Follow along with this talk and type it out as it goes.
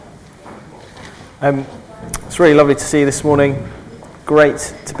It's really lovely to see you this morning. Great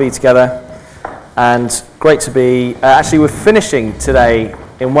to be together, and great to be. Actually, we're finishing today,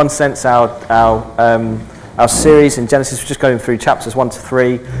 in one sense, our series in Genesis. We're just going through chapters 1 to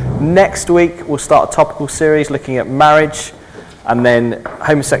 3. Next week, we'll start a topical series looking at marriage, and then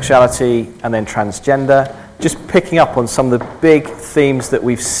homosexuality, and then transgender. Just picking up on some of the big themes that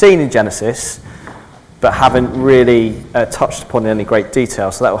we've seen in Genesis, but haven't really touched upon in any great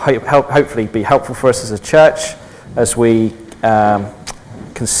detail. So that will hopefully be helpful for us as a church as we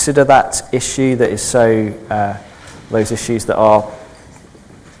consider that issue that is so, those issues that are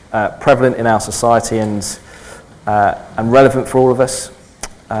prevalent in our society and relevant for all of us,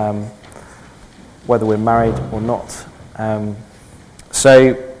 whether we're married or not.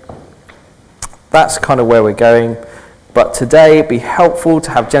 So that's kind of where we're going. But today it'd be helpful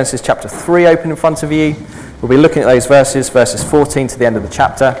to have Genesis chapter 3 open in front of you. We'll be looking at those verses 14 to the end of the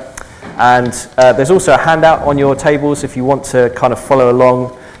chapter. And there's also a handout on your tables if you want to kind of follow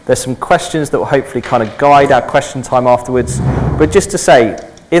along. There's some questions that will hopefully kind of guide our question time afterwards. But just to say,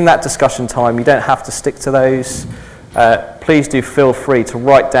 in that discussion time, you don't have to stick to those. Please do feel free to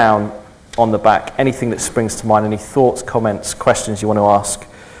write down on the back anything that springs to mind, any thoughts, comments, questions you want to ask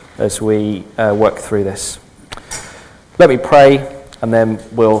as we work through this. Let me pray, and then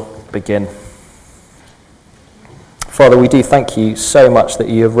we'll begin. Father, we do thank you so much that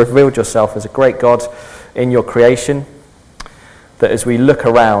you have revealed yourself as a great God in your creation, that as we look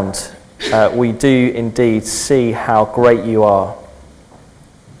around, we do indeed see how great you are.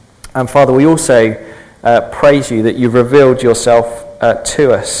 And Father, we also praise you that you've revealed yourself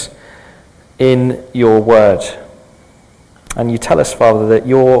to us in your word. And you tell us, Father, that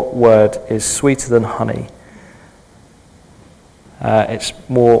your word is sweeter than honey. It's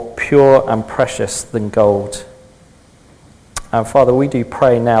more pure and precious than gold. And Father, we do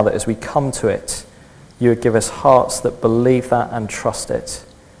pray now that as we come to it, you would give us hearts that believe that and trust it.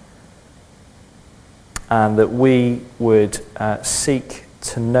 And that we would seek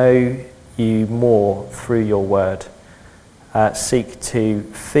to know you more through your word. Seek to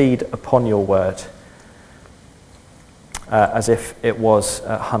feed upon your word as if it was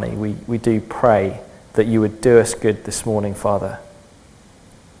honey. We do pray that you would do us good this morning, Father.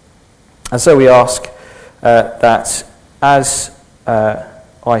 And so we ask that as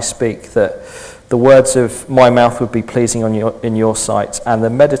I speak, that the words of my mouth would be pleasing in your sight, and the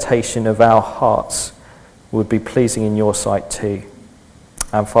meditation of our hearts would be pleasing in your sight too.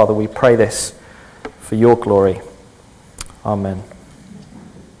 And Father, we pray this for your glory. Amen.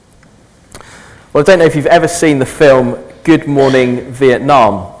 Well, I don't know if you've ever seen the film Good Morning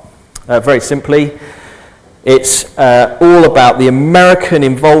Vietnam. Very simply, it's all about the American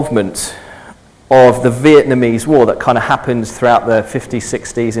involvement of the Vietnamese War that kind of happened throughout the 50s,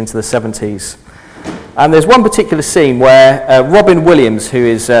 60s into the 70s. And there's one particular scene where Robin Williams, who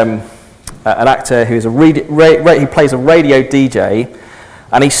is an actor who is he plays a radio DJ,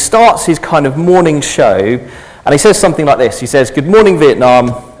 and he starts his kind of morning show, and he says something like this. He says, "Good morning,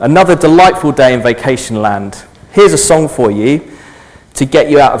 Vietnam, another delightful day in vacation land. Here's a song for you to get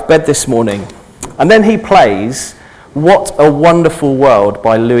you out of bed this morning." And then he plays "What a Wonderful World"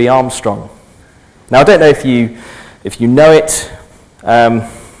 by Louis Armstrong. Now, I don't know if you know it,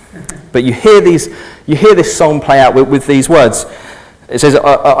 but you hear this song play out with these words. It says,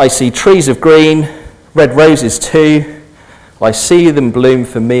 I see trees of green, red roses too. I see them bloom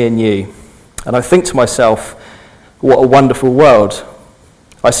for me and you. And I think to myself, what a wonderful world.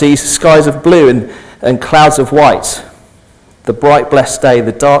 I see skies of blue and clouds of white, the bright blessed day,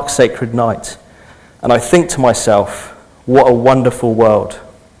 the dark sacred night. And I think to myself, what a wonderful world.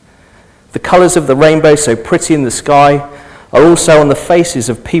 The colours of the rainbow, so pretty in the sky, are also on the faces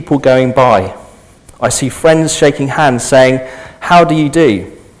of people going by. I see friends shaking hands saying, "How do you do?"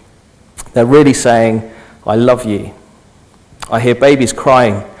 They're really saying, "I love you." I hear babies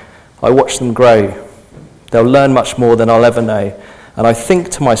crying. I watch them grow. They'll learn much more than I'll ever know. And I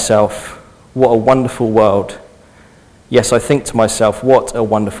think to myself, what a wonderful world. Yes, I think to myself, what a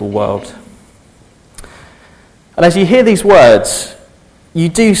wonderful world. And as you hear these words, you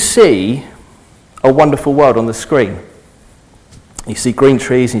do see a wonderful world on the screen. You see green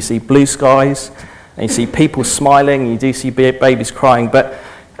trees, you see blue skies, and you see people smiling, and you do see babies crying. But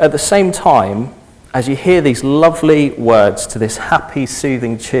at the same time, as you hear these lovely words to this happy,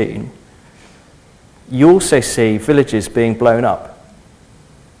 soothing tune, you also see villages being blown up.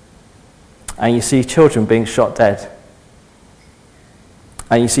 And you see children being shot dead.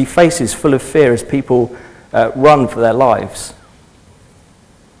 And you see faces full of fear as people run for their lives.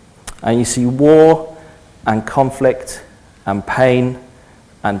 And you see war and conflict and pain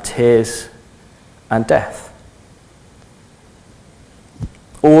and tears and death.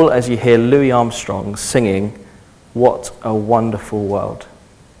 All as you hear Louis Armstrong singing, "What a Wonderful World."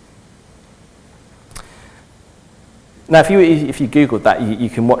 Now, if you Googled that, you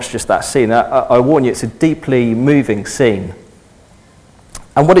can watch just that scene. I warn you, it's a deeply moving scene.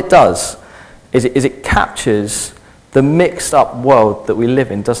 And what it does is it captures the mixed up world that we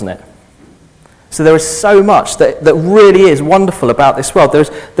live in, doesn't it? So there is so much that really is wonderful about this world.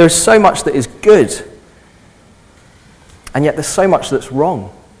 There is so much that is good. And yet there's so much that's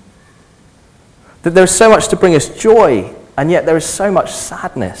wrong. That there is so much to bring us joy, and yet there is so much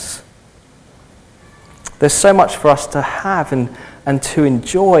sadness. There's so much for us to have and to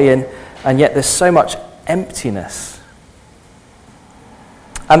enjoy, and yet there's so much emptiness.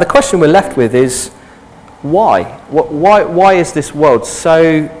 And the question we're left with is, why? Why is this world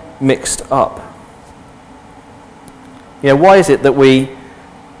so mixed up? Why is it that we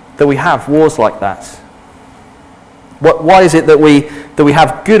have wars like that? Why is it that we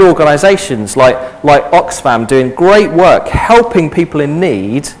have good organisations like Oxfam doing great work, helping people in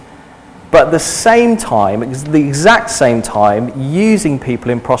need, but at the same time, the exact same time, using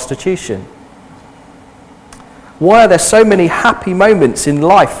people in prostitution? Why are there so many happy moments in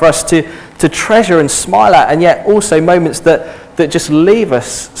life for us to treasure and smile at, and yet also moments that just leave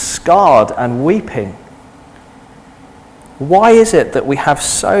us scarred and weeping? Why is it that we have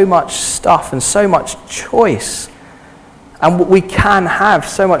so much stuff and so much choice, and we can have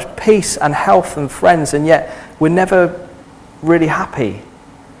so much peace and health and friends, and yet we're never really happy?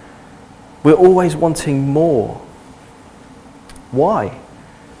 We're always wanting more. Why?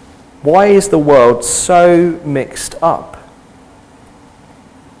 Why is the world so mixed up?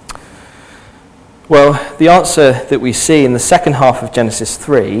 Well, the answer that we see in the second half of Genesis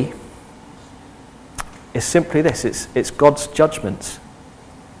 3 is simply this. It's God's judgment.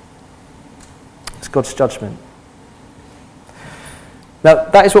 It's God's judgment. Now,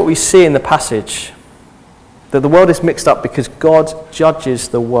 that is what we see in the passage, that the world is mixed up because God judges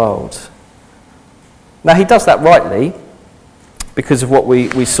the world. Now, he does that rightly because of what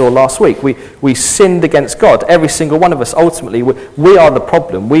we saw last week. We sinned against God. Every single one of us, ultimately, we are the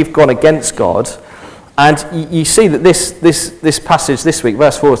problem. We've gone against God. And you see that this passage this week,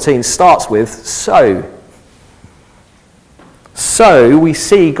 verse 14, starts with, so. So we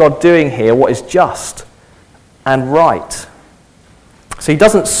see God doing here what is just and right. So he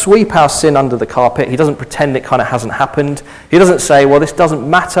doesn't sweep our sin under the carpet. He doesn't pretend it kind of hasn't happened. He doesn't say, well, this doesn't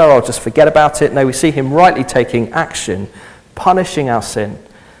matter, I'll just forget about it. No, we see him rightly taking action, punishing our sin,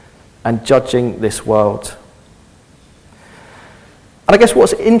 and judging this world. And I guess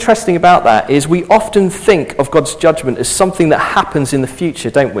what's interesting about that is we often think of God's judgment as something that happens in the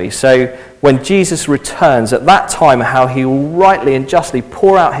future, don't we? So when Jesus returns, at that time, how he will rightly and justly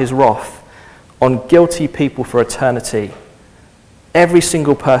pour out his wrath on guilty people for eternity. Every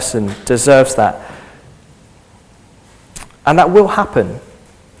single person deserves that. And that will happen.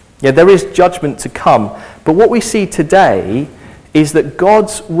 Yeah, there is judgment to come. But what we see today is that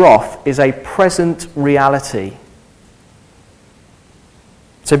God's wrath is a present reality.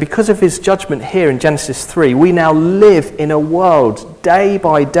 So because of his judgment here in Genesis 3, we now live in a world day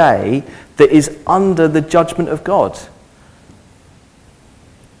by day that is under the judgment of God.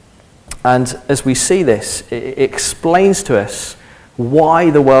 And as we see this, it explains to us why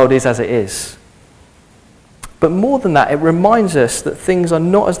the world is as it is. But more than that, it reminds us that things are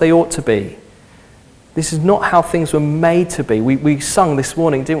not as they ought to be. This is not how things were made to be. We sung this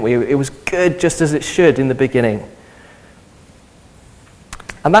morning, didn't we? It was good just as it should in the beginning.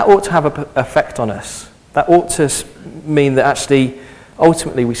 And that ought to have an effect on us. That ought to mean that actually,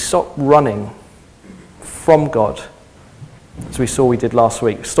 ultimately, we stop running from God, as we saw we did last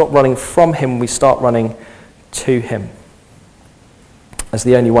week. Stop running from him, we start running to him as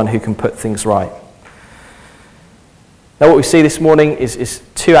the only one who can put things right. Now what we see this morning is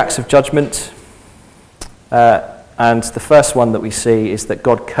two acts of judgment. And the first one that we see is that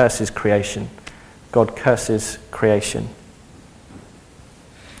God curses creation. God curses creation.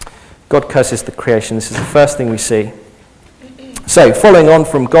 God curses the creation. This is the first thing we see. So, following on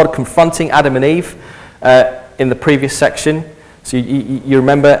from God confronting Adam and Eve in the previous section, so you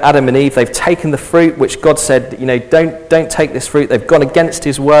remember Adam and Eve, they've taken the fruit which God said, don't take this fruit. They've gone against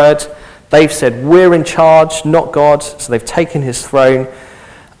his word. They've said, we're in charge, not God. So they've taken his throne.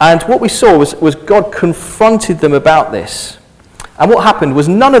 And what we saw was God confronted them about this. And what happened was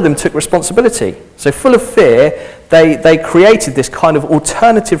none of them took responsibility. So full of fear, they created this kind of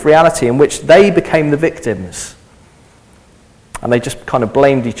alternative reality in which they became the victims. And they just kind of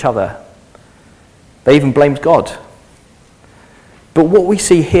blamed each other. They even blamed God. But what we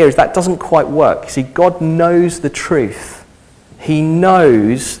see here is that doesn't quite work. See, God knows the truth. He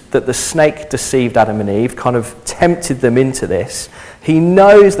knows that the snake deceived Adam and Eve, kind of tempted them into this. He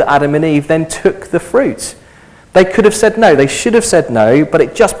knows that Adam and Eve then took the fruit. They could have said no. They should have said no, but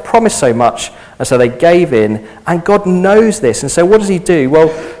it just promised so much, and so they gave in. And God knows this. And so what does he do? Well,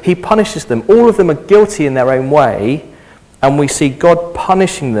 he punishes them. All of them are guilty in their own way, and we see God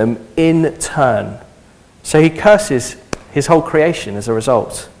punishing them in turn. So he curses his whole creation as a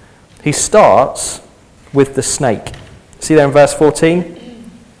result. He starts with the snake. See there in verse 14?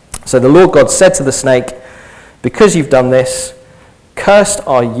 So the Lord God said to the snake, because you've done this, cursed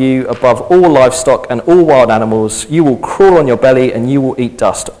are you above all livestock and all wild animals. You will crawl on your belly and you will eat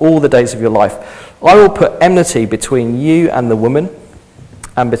dust all the days of your life. I will put enmity between you and the woman,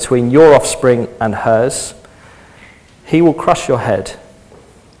 and between your offspring and hers. He will crush your head,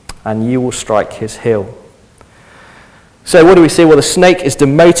 and you will strike his heel. So what do we see? Well, the snake is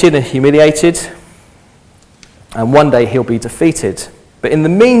demoted and humiliated, and one day he'll be defeated. But in the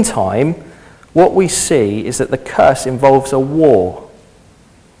meantime, what we see is that the curse involves a war.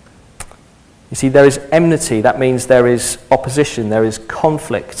 You see, there is enmity. That means there is opposition, there is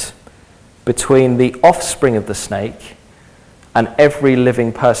conflict between the offspring of the snake and every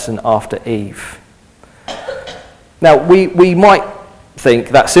living person after Eve. Now, we might think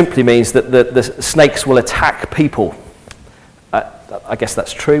that simply means that the snakes will attack people. I guess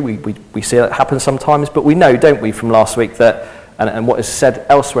that's true. We see that happen sometimes, but we know, don't we, from last week that, and what is said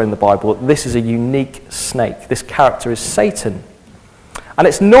elsewhere in the Bible, this is a unique snake. This character is Satan. And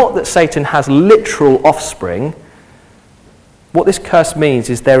it's not that Satan has literal offspring. What this curse means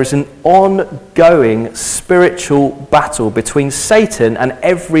is there is an ongoing spiritual battle between Satan and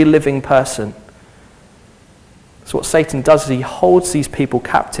every living person. So what Satan does is he holds these people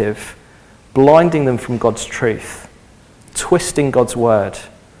captive, blinding them from God's truth, twisting God's word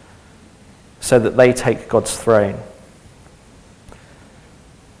so that they take God's throne.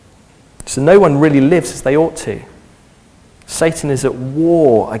 So no one really lives as they ought to. Satan is at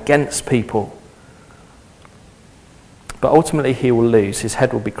war against people. But ultimately he will lose. His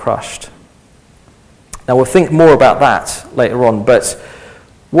head will be crushed. Now we'll think more about that later on, but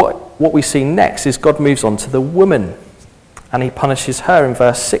what we see next is God moves on to the woman, and he punishes her in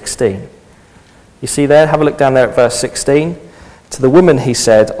verse 16. You see there, have a look down there at verse 16. To the woman he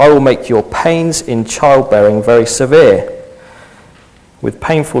said, I will make your pains in childbearing very severe. With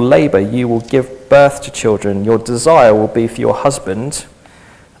painful labour you will give birth to children. Your desire will be for your husband,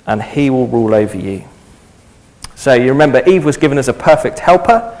 and he will rule over you. So you remember, Eve was given as a perfect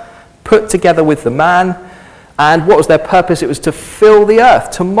helper, put together with the man, and what was their purpose? It was to fill the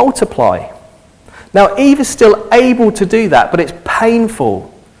earth, to multiply. Now Eve is still able to do that, but it's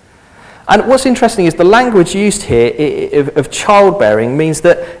painful. And what's interesting is the language used here of childbearing means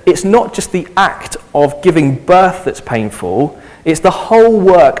that it's not just the act of giving birth that's painful, it's the whole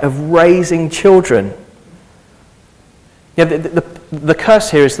work of raising children. Yeah, the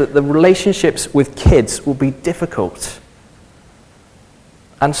curse here is that the relationships with kids will be difficult.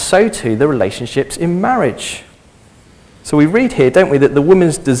 And so too the relationships in marriage. So we read here, don't we, that the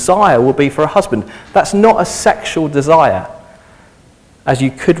woman's desire will be for a husband. That's not a sexual desire, as you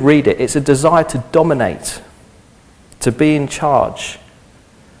could read it. It's a desire to dominate, to be in charge.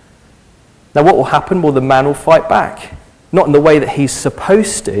 Now what will happen? Well, the man will fight back. Not in the way that he's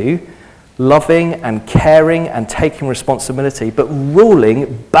supposed to, loving and caring and taking responsibility, but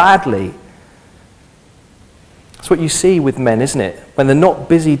ruling badly. That's what you see with men, isn't it? When they're not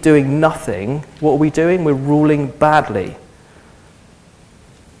busy doing nothing, what are we doing? We're ruling badly.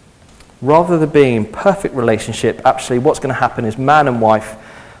 Rather than being in perfect relationship, actually what's going to happen is man and wife,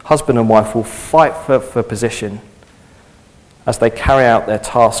 husband and wife will fight for position as they carry out their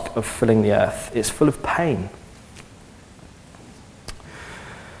task of filling the earth. It's full of pain.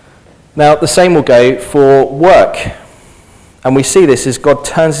 Now, the same will go for work. And we see this as God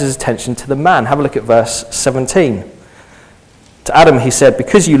turns his attention to the man. Have a look at verse 17. To Adam he said,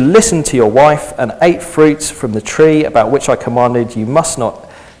 because you listened to your wife and ate fruits from the tree about which I commanded you must not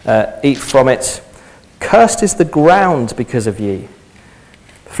eat from it, cursed is the ground because of you.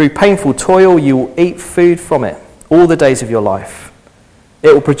 Through painful toil you will eat food from it all the days of your life.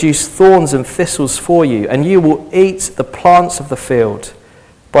 It will produce thorns and thistles for you, and you will eat the plants of the field.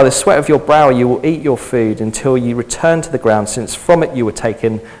 By the sweat of your brow you will eat your food until you return to the ground, since from it you were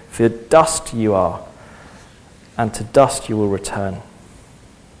taken, for dust you are, and to dust you will return.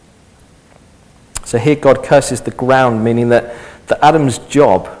 So here God curses the ground, meaning that Adam's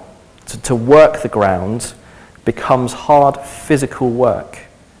job to work the ground becomes hard physical work.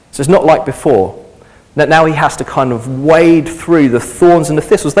 So it's not like before. Now he has to kind of wade through the thorns and the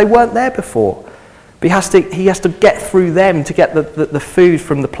thistles. They weren't there before. But he has to get through them to get the food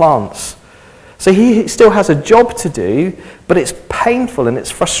from the plants. So he still has a job to do, but it's painful and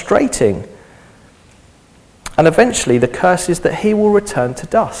it's frustrating. And eventually the curse is that he will return to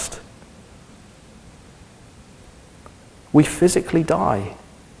dust. We physically die.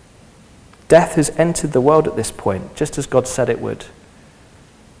 Death has entered the world at this point, just as God said it would.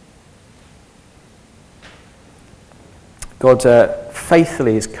 God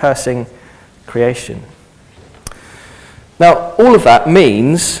faithfully is cursing creation. Now, all of that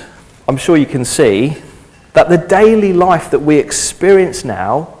means, I'm sure you can see, that the daily life that we experience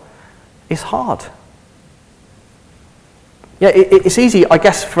now is hard. Yeah, it's easy, I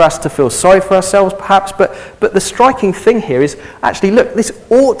guess, for us to feel sorry for ourselves, perhaps, but the striking thing here is, actually, look, this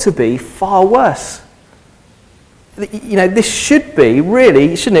ought to be far worse. You know, this should be,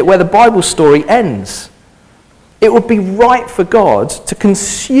 really, shouldn't it, where the Bible story ends. It would be right for God to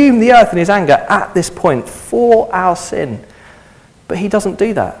consume the earth in his anger at this point for our sin. But he doesn't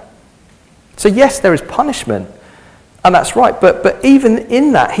do that. So yes, there is punishment, and that's right, but even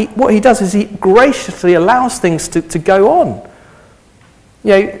in that, what he does is he graciously allows things to go on. You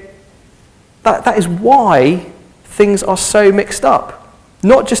know, that is why things are so mixed up.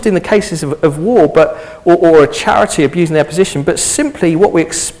 Not just in the cases of war, or a charity abusing their position, but simply what we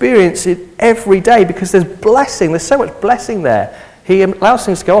experience it every day, because there's blessing, there's so much blessing there. He allows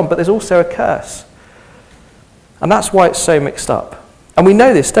things to go on, but there's also a curse. And that's why it's so mixed up. And we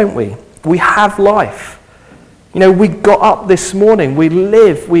know this, don't we? We have life. You know, we got up this morning, we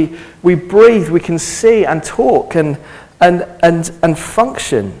live, we breathe, we can see and talk and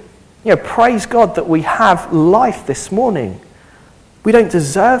function. You know, praise God that we have life this morning. We don't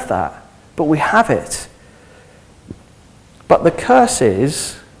deserve that, but we have it. But the curse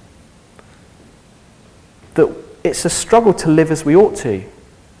is that it's a struggle to live as we ought to.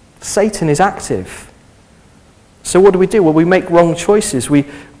 Satan is active. So what do? Well, we make wrong choices. We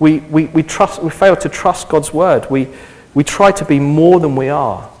fail to trust God's word. We try to be more than we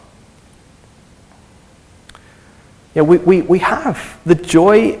are. You know, we have the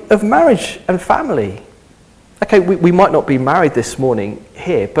joy of marriage and family. Okay, we might not be married this morning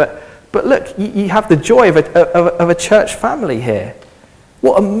here, but look, you have the joy of a church family here.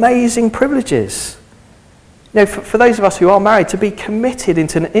 What amazing privileges. You know, for those of us who are married, to be committed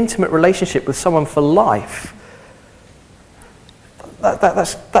into an intimate relationship with someone for life,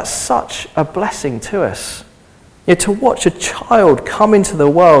 that's such a blessing to us. You know, to watch a child come into the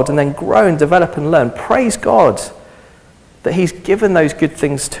world and then grow and develop and learn. Praise God that he's given those good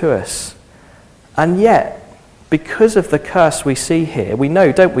things to us. And yet, because of the curse we see here, we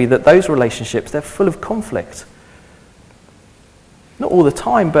know, don't we, that those relationships, they're full of conflict. Not all the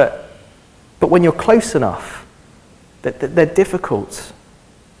time, but when you're close enough, they're difficult.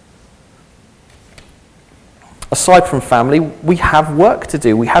 Aside from family, we have work to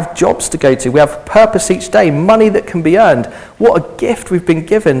do. We have jobs to go to. We have purpose each day, money that can be earned. What a gift we've been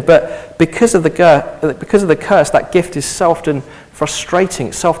given. But because of the curse, that gift is so often frustrating.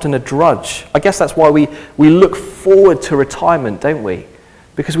 It's so often a drudge. I guess that's why we look forward to retirement, don't we?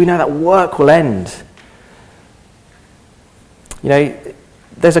 Because we know that work will end. You know,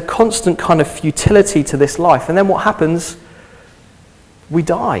 there's a constant kind of futility to this life. And then what happens? We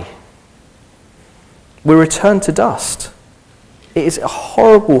die. We return to dust. It is a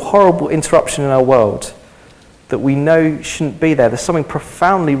horrible, horrible interruption in our world that we know shouldn't be there. There's something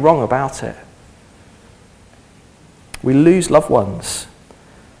profoundly wrong about it. We lose loved ones,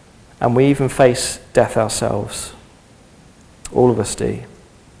 and we even face death ourselves. All of us do.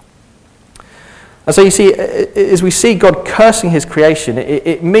 And so you see, as we see God cursing his creation,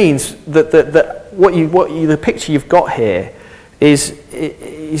 it means that the picture you've got here is,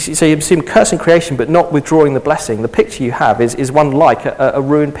 so you see him cursing creation but not withdrawing the blessing. The picture you have is one like a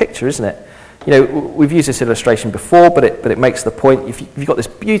ruined picture, isn't it? You know, we've used this illustration before, but it makes the point. If you've got this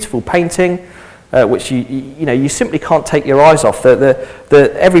beautiful painting, which you simply can't take your eyes off.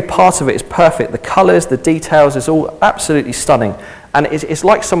 Every part of it is perfect. The colours, the details, is all absolutely stunning. And it's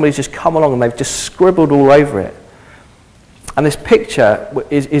like somebody's just come along and they've just scribbled all over it. And this picture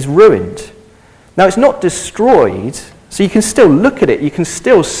is ruined. Now, it's not destroyed, so you can still look at it. You can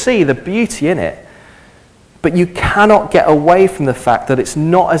still see the beauty in it. But you cannot get away from the fact that it's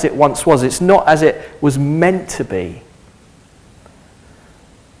not as it once was. It's not as it was meant to be.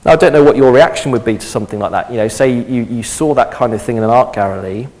 Now, I don't know what your reaction would be to something like that. You know, say you saw that kind of thing in an art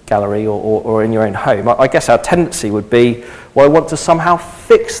gallery or in your own home. I guess our tendency would be, well, I want to somehow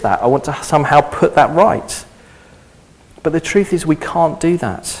fix that. I want to somehow put that right. But the truth is we can't do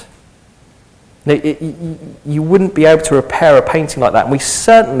that. You wouldn't be able to repair a painting like that.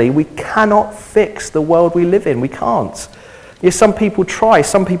 And we cannot fix the world we live in. We can't. Some people try.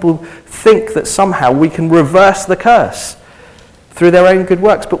 Some people think that somehow we can reverse the curse through their own good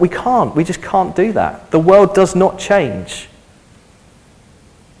works. But we can't. We just can't do that. The world does not change.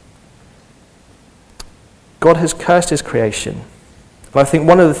 God has cursed his creation. But I think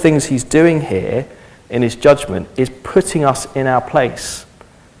one of the things he's doing here in his judgment is putting us in our place.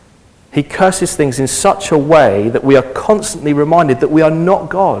 He curses things in such a way that we are constantly reminded that we are not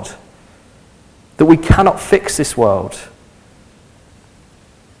God, that we cannot fix this world.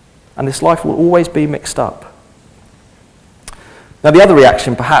 And this life will always be mixed up. Now the other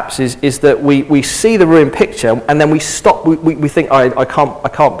reaction perhaps is that we see the ruined picture and then we stop, we think, I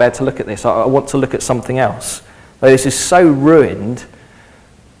can't bear to look at this, I want to look at something else. This is so ruined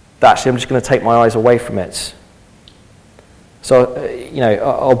that actually I'm just going to take my eyes away from it. So,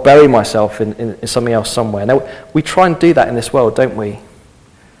 I'll bury myself in something else somewhere. Now, we try and do that in this world, don't we?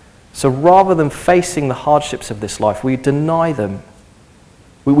 So rather than facing the hardships of this life, we deny them.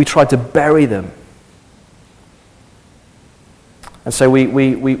 We try to bury them. And so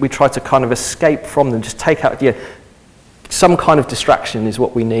we try to kind of escape from them, just take out, some kind of distraction is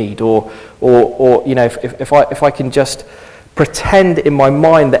what we need. Or if I can just pretend in my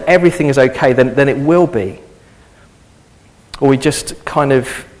mind that everything is okay, then it will be. Or we just kind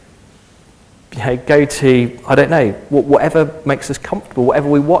of go to, I don't know, whatever makes us comfortable, whatever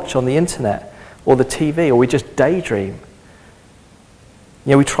we watch on the internet or the TV, or we just daydream.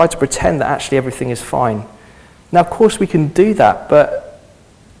 We try to pretend that actually everything is fine. Now, of course, we can do that, but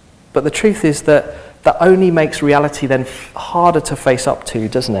the truth is that only makes reality then harder to face up to,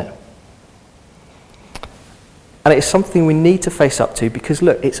 doesn't it? And it's something we need to face up to because,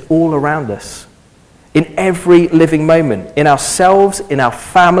 look, it's all around us. In every living moment, in ourselves, in our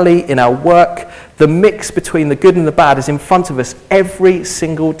family, in our work, the mix between the good and the bad is in front of us every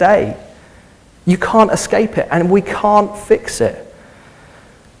single day. You can't escape it, and we can't fix it.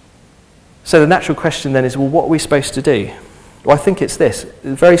 So the natural question then is, well, what are we supposed to do? Well, I think it's this.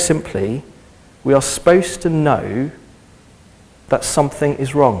 Very simply, we are supposed to know that something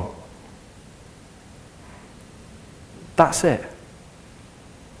is wrong. That's it.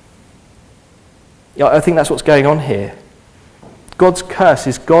 I think that's what's going on here. God's curse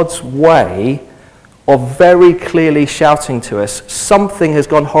is God's way of very clearly shouting to us, something has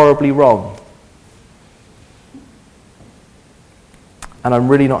gone horribly wrong. And I'm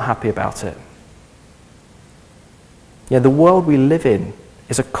really not happy about it. The world we live in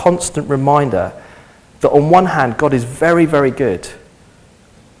is a constant reminder that on one hand, God is very, very good,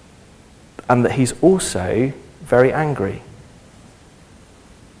 and that he's also very angry.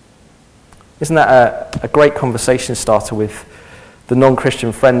 Isn't that a great conversation starter with the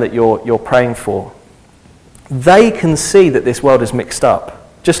non-Christian friend that you're praying for? They can see that this world is mixed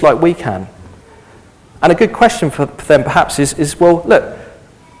up, just like we can. And a good question for them perhaps is, well, look,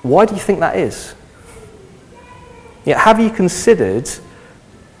 why do you think that is? Have you considered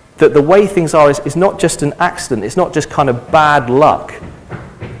that the way things are is not just an accident, it's not just kind of bad luck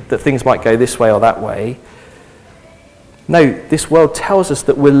that things might go this way or that way? No, this world tells us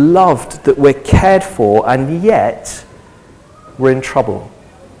that we're loved, that we're cared for, and yet we're in trouble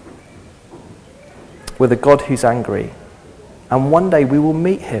with a God who's angry. And one day we will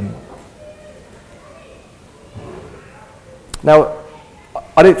meet him. Now,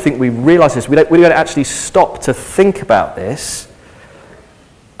 I don't think we realise this. We don't actually stop to think about this,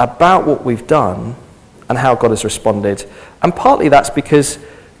 about what we've done and how God has responded. And partly that's because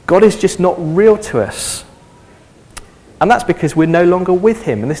God is just not real to us. And that's because we're no longer with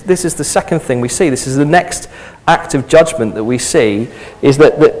him. And this is the second thing we see. This is the next act of judgment that we see, is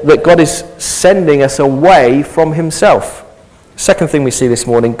that God is sending us away from himself. Second thing we see this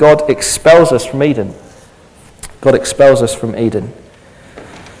morning, God expels us from Eden. God expels us from Eden.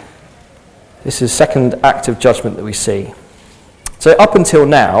 This is the second act of judgment that we see. So up until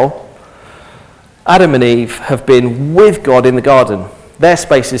now, Adam and Eve have been with God in the garden. Their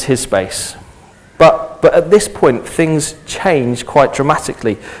space is his space. But at this point, things change quite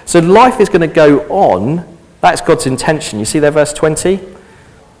dramatically. So life is going to go on. That's God's intention. You see there, verse 20?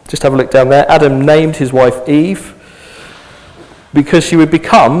 Just have a look down there. Adam named his wife Eve because she would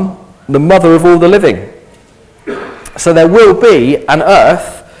become the mother of all the living. So there will be an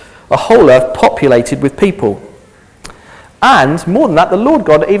earth, a whole earth populated with people. And more than that, the Lord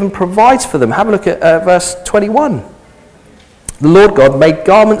God even provides for them. Have a look at verse 21. The Lord God made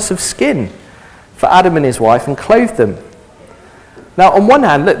garments of skin for Adam and his wife and clothed them. Now, on one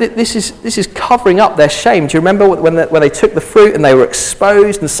hand, look, this is covering up their shame. Do you remember when they took the fruit and they were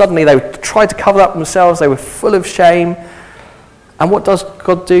exposed and suddenly they tried to cover up themselves? They were full of shame. And what does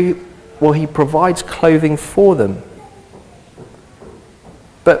God do? Well, he provides clothing for them.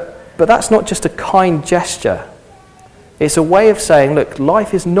 But that's not just a kind gesture. It's a way of saying, look,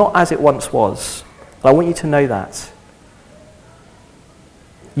 life is not as it once was. And I want you to know that.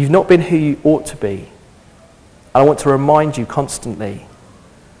 You've not been who you ought to be. And I want to remind you constantly.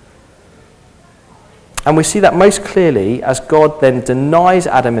 And we see that most clearly as God then denies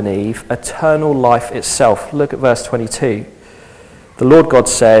Adam and Eve eternal life itself. Look at verse 22. The Lord God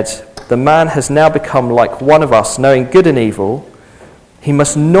said, "The man has now become like one of us, knowing good and evil. He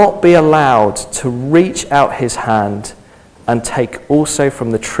must not be allowed to reach out his hand and take also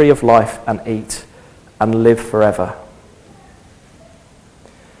from the tree of life and eat and live forever."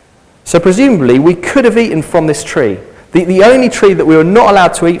 So presumably we could have eaten from this tree. The only tree that we were not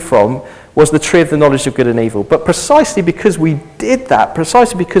allowed to eat from was the tree of the knowledge of good and evil. But precisely because we did that,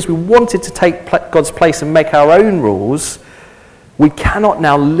 precisely because we wanted to take God's place and make our own rules, we cannot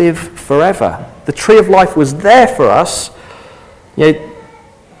now live forever. The tree of life was there for us,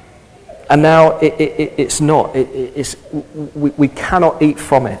 and now it's not. We cannot eat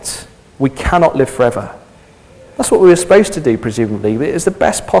from it. We cannot live forever. That's what we were supposed to do, presumably. It is the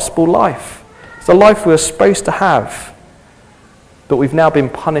best possible life. It's the life we were supposed to have. But we've now been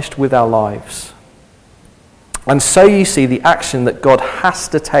punished with our lives. And so you see the action that God has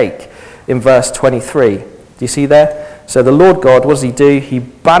to take in verse 23. Do you see there? So the Lord God, what does he do? He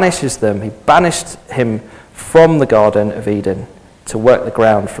banishes them. He banished him from the Garden of Eden to work the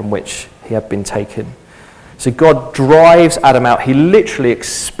ground from which he had been taken. So God drives Adam out. He literally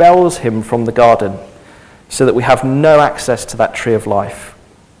expels him from the garden so that we have no access to that tree of life.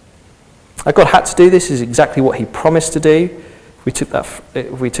 Now, God had to do this. Is exactly what he promised to do. If we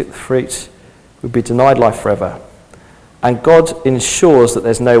took the fruit, we'd be denied life forever. And God ensures that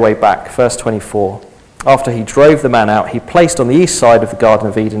there's no way back. Verse 24. After he drove the man out, he placed on the east side of the Garden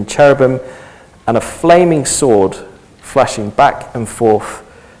of Eden cherubim and a flaming sword flashing back and forth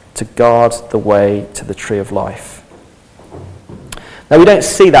to guard the way to the tree of life. Now, we don't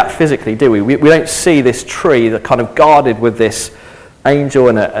see that physically, do we? We don't see this tree that kind of guarded with this angel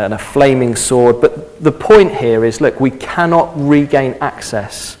and a flaming sword. But the point here is, look, we cannot regain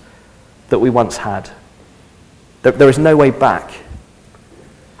access that we once had. There is no way back.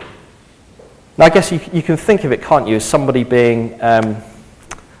 Now, I guess you can think of it, can't you, as somebody being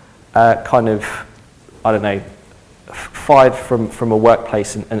fired from a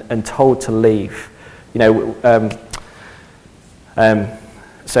workplace and told to leave.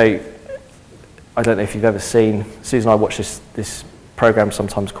 So I don't know if you've ever seen, Susan and I watch this program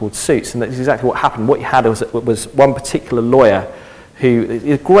sometimes called Suits, and that's exactly what happened. What you had was one particular lawyer who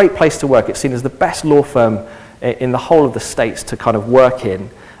is a great place to work. It's seen as the best law firm in the whole of the States to kind of work in.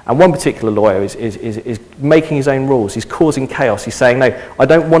 And one particular lawyer is making his own rules. He's causing chaos. He's saying, no, I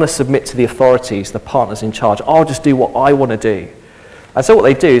don't want to submit to the authorities, the partners in charge. I'll just do what I want to do. And so what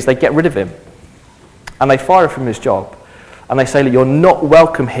they do is they get rid of him. And they fire him from his job. And they say, look, you're not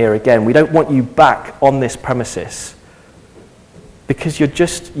welcome here again. We don't want you back on this premises. Because you're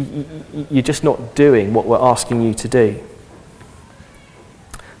just not doing what we're asking you to do.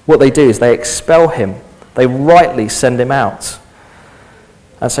 What they do is they expel him. They rightly send him out.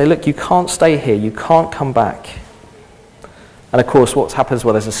 And say, look, you can't stay here, you can't come back. And of course, what happens?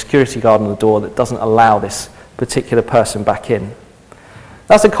 Well, there's a security guard on the door that doesn't allow this particular person back in.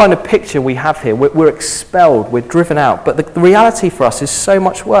 That's the kind of picture we have here. We're expelled, we're driven out. But the reality for us is so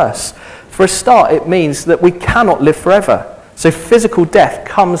much worse. For a start, it means that we cannot live forever. So physical death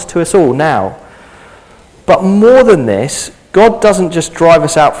comes to us all now. But more than this, God doesn't just drive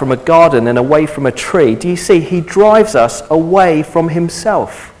us out from a garden and away from a tree. Do you see? He drives us away from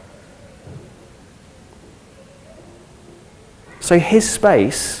himself. So his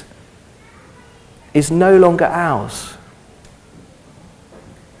space is no longer ours.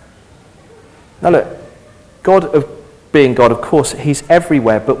 Now look, being God, of course, he's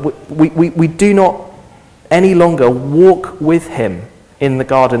everywhere, but we do not any longer walk with him in the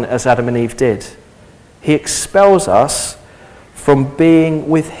garden as Adam and Eve did. He expels us from being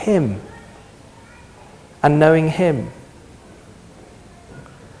with him and knowing him.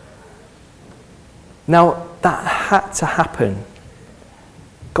 Now, that had to happen.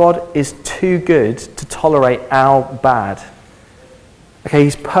 God is too good to tolerate our bad. Okay,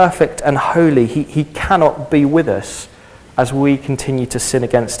 he's perfect and holy. He cannot be with us as we continue to sin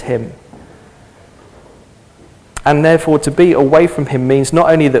against him. And therefore, to be away from him means not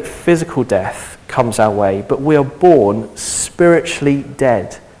only that physical death comes our way, but we are born spiritually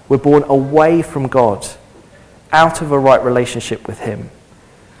dead. We're born away from God, out of a right relationship with him.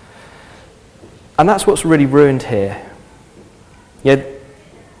 And that's what's really ruined here. Yeah,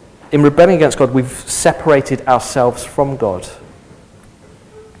 in rebelling against God, we've separated ourselves from God.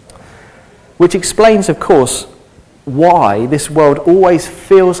 Which explains, of course, why this world always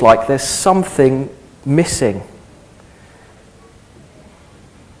feels like there's something missing.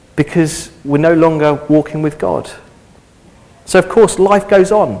 Because we're no longer walking with God. So, of course, life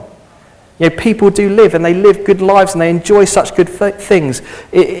goes on. You know, people do live, and they live good lives, and they enjoy such good things.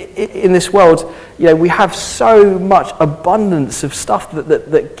 In this world, you know, we have so much abundance of stuff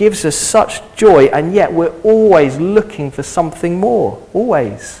that gives us such joy, and yet we're always looking for something more.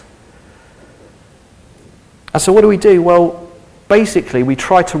 Always. And so what do? Well, basically, we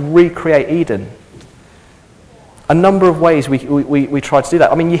try to recreate Eden. A number of ways we try to do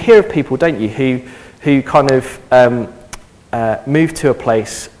that. I mean, you hear of people, don't you, who kind of move to a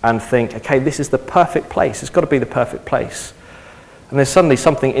place and think, okay, this is the perfect place. It's got to be the perfect place. And then suddenly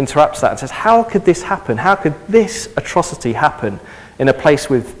something interrupts that and says, how could this happen? How could this atrocity happen in a place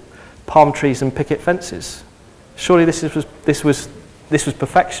with palm trees and picket fences? Surely this was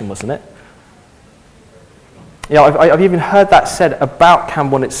perfection, wasn't it? You know, I've even heard that said about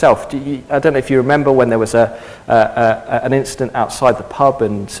Camborne itself. I don't know if you remember when there was an incident outside the pub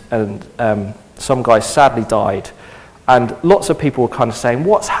and some guy sadly died, and lots of people were kind of saying,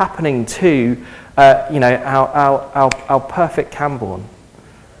 "What's happening to our perfect Camborne?"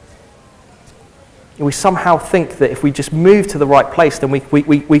 We somehow think that if we just move to the right place, then we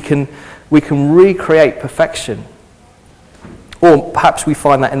can recreate perfection, or perhaps we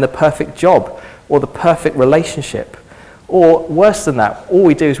find that in the perfect job. Or the perfect relationship. Or worse than that, all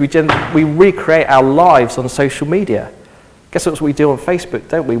we do is we recreate our lives on social media. Guess that's what we do on Facebook,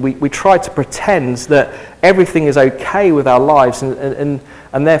 don't we? We try to pretend that everything is okay with our lives, and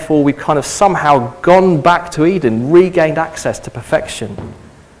therefore we've kind of somehow gone back to Eden, regained access to perfection.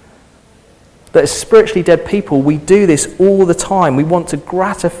 But as spiritually dead people, we do this all the time. We want to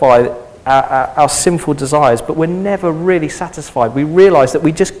gratify our sinful desires, but we're never really satisfied. We realize that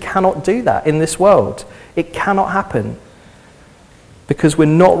we just cannot do that in this world. It cannot happen because we're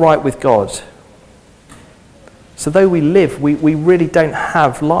not right with God. So though we live, we really don't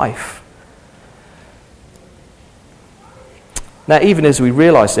have life. Now, even as we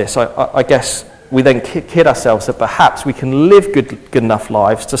realize this, I guess we then kid ourselves that perhaps we can live good enough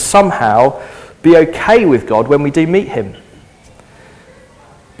lives to somehow be okay with God when we do meet him.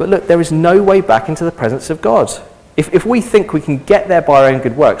 But look, there is no way back into the presence of God. If we think we can get there by our own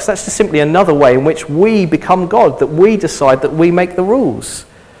good works, that's just simply another way in which we become God, that we decide that we make the rules.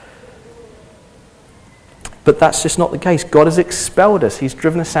 But that's just not the case. God has expelled us. He's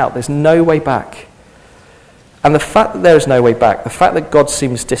driven us out. There's no way back. And the fact that there is no way back, the fact that God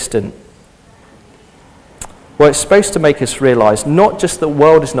seems distant, well, it's supposed to make us realize not just that the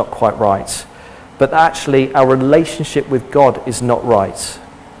world is not quite right, but that actually our relationship with God is not right.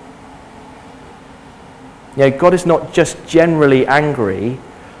 You know, God is not just generally angry.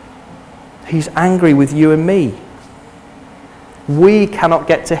 He's angry with you and me. We cannot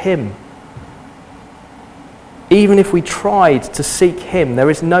get to him. Even if we tried to seek him, there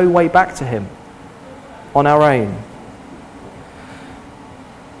is no way back to him on our own.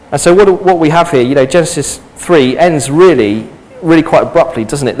 And so what we have here, you know, Genesis 3 ends really quite abruptly,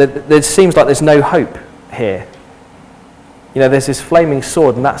 doesn't it? There seems like there's no hope here. You know, there's this flaming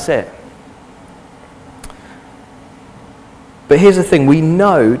sword and that's it. But here's the thing, we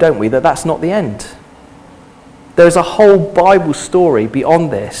know, don't we, that that's not the end. There's a whole Bible story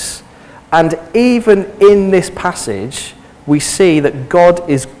beyond this. And even in this passage, we see that God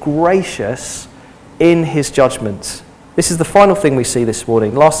is gracious in his judgment. This is the final thing we see this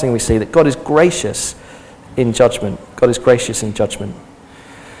morning, last thing we see, that God is gracious in judgment. God is gracious in judgment.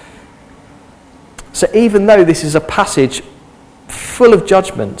 So even though this is a passage full of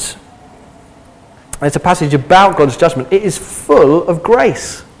judgment, it's a passage about God's judgment, it is full of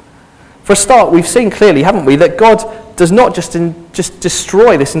grace. For a start, we've seen clearly, haven't we, that God does not just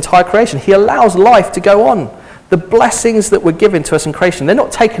destroy this entire creation. He allows life to go on. The blessings that were given to us in creation, they're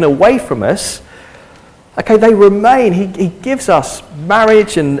not taken away from us. Okay, they remain. He gives us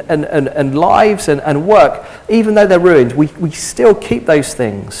marriage and lives and work. Even though they're ruined, we still keep those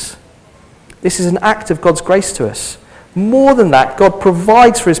things. This is an act of God's grace to us. More than that, God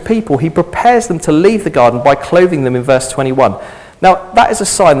provides for his people. He prepares them to leave the garden by clothing them in verse 21. Now, that is a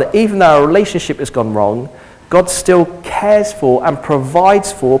sign that even though our relationship has gone wrong, God still cares for and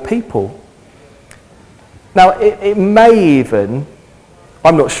provides for people. Now, it may even,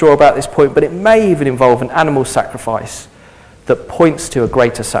 I'm not sure about this point, but it may even involve an animal sacrifice that points to a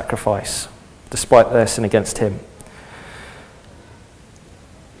greater sacrifice, despite their sin against him.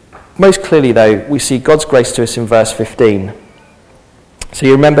 Most clearly, though, we see God's grace to us in verse 15. So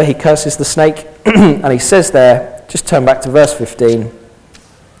you remember he curses the snake, and he says there, just turn back to verse 15.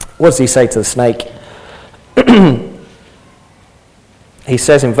 What does he say to the snake? He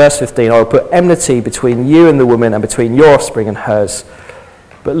says in verse 15, I will put enmity between you and the woman, and between your offspring and hers.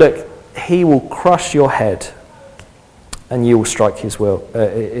 But look, he will crush your head, and you will strike his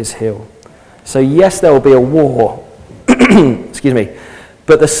heel. So yes, there will be a war, excuse me,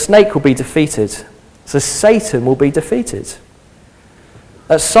 but the snake will be defeated. So Satan will be defeated.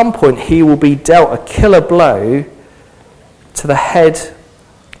 At some point, he will be dealt a killer blow to the head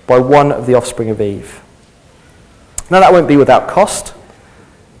by one of the offspring of Eve. Now, that won't be without cost.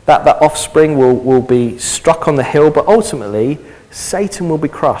 That offspring will be struck on the heel, but ultimately, Satan will be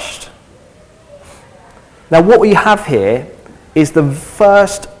crushed. Now, what we have here is the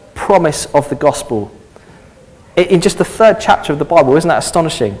first promise of the gospel. In just the 3rd chapter of the Bible, isn't that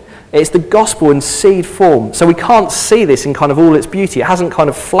astonishing? It's the gospel in seed form. So we can't see this in kind of all its beauty. It hasn't kind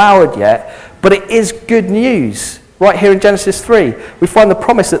of flowered yet, but it is good news. Right here in Genesis 3, we find the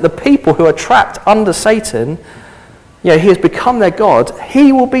promise that the people who are trapped under Satan, he has become their God,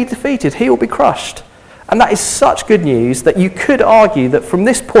 he will be defeated, he will be crushed. And that is such good news that you could argue that from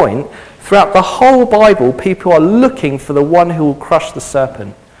this point, throughout the whole Bible, people are looking for the one who will crush the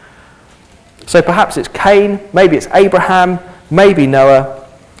serpent. So perhaps it's Cain, maybe it's Abraham, maybe Noah.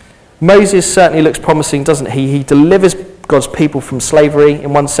 Moses certainly looks promising, doesn't he? He delivers God's people from slavery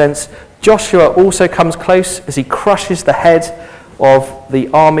in one sense. Joshua also comes close as he crushes the head of the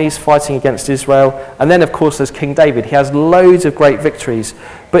armies fighting against Israel. And then, of course, there's King David. He has loads of great victories.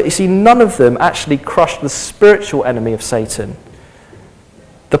 But you see, none of them actually crushed the spiritual enemy of Satan.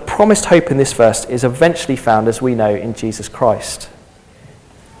 The promised hope in this verse is eventually found, as we know, in Jesus Christ.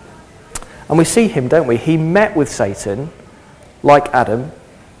 And we see him, don't we? He met with Satan, like Adam,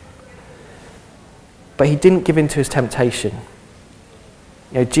 but he didn't give in to his temptation.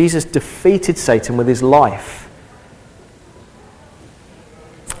 Jesus defeated Satan with his life.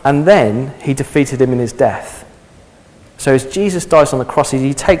 And then he defeated him in his death. So as Jesus dies on the cross,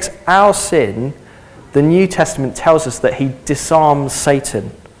 he takes our sin. The New Testament tells us that he disarms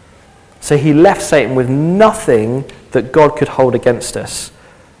Satan. So he left Satan with nothing that God could hold against us,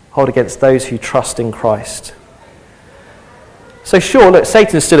 hold against those who trust in Christ. So sure, look,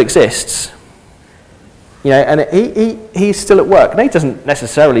 Satan still exists. And he's still at work. Now, he doesn't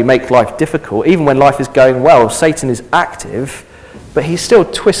necessarily make life difficult. Even when life is going well, Satan is active, but he still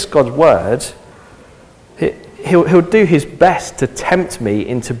twists God's word. He'll do his best to tempt me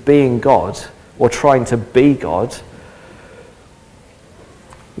into being God or trying to be God.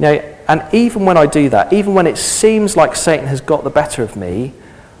 And even when I do that, even when it seems like Satan has got the better of me,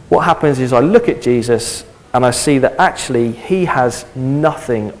 what happens is I look at Jesus and I see that actually he has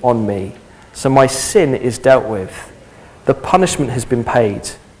nothing on me. So my sin is dealt with. The punishment has been paid.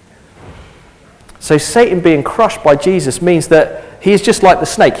 So Satan being crushed by Jesus means that he is just like the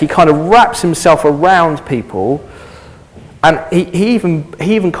snake. He kind of wraps himself around people, and he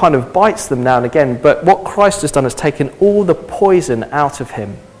even kind of bites them now and again. But what Christ has done is taken all the poison out of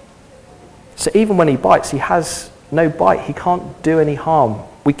him. So even when he bites, he has no bite. He can't do any harm.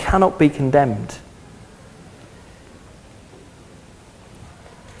 We cannot be condemned.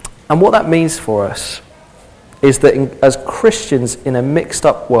 And what that means for us is that as Christians in a mixed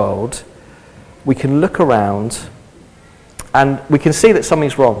up world, we can look around and we can see that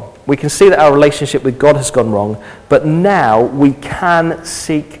something's wrong. We can see that our relationship with God has gone wrong, but now we can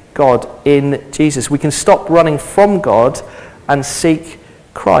seek God in Jesus. We can stop running from God and seek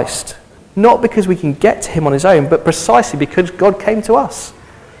Christ. Not because we can get to him on his own, but precisely because God came to us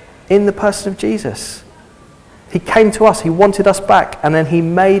in the person of Jesus. He came to us, he wanted us back, and then he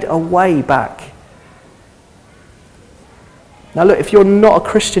made a way back. Now look, if you're not a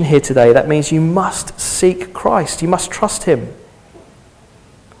Christian here today, that means you must seek Christ. You must trust him.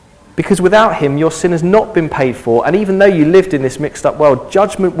 Because without him, your sin has not been paid for, and even though you lived in this mixed up world,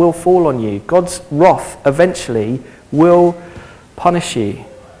 judgment will fall on you. God's wrath eventually will punish you.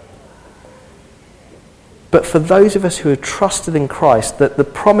 But for those of us who have trusted in Christ, that the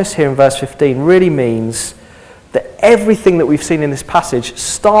promise here in verse 15 really means that everything that we've seen in this passage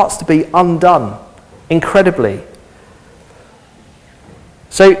starts to be undone incredibly.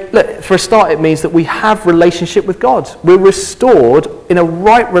 So, look, for a start, it means that we have relationship with God. We're restored in a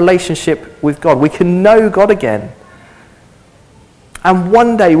right relationship with God. We can know God again. And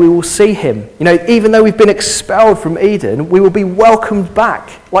one day we will see him. You know, even though we've been expelled from Eden, we will be welcomed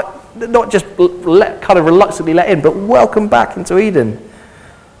back. Like, not just kind of reluctantly let in, but welcomed back into Eden.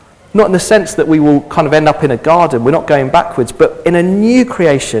 Not in the sense that we will kind of end up in a garden. We're not going backwards, but in a new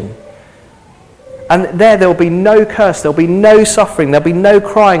creation. And there will be no curse. There will be no suffering. There will be no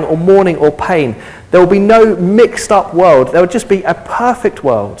crying or mourning or pain. There will be no mixed up world. There will just be a perfect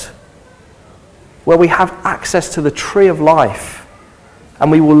world where we have access to the tree of life and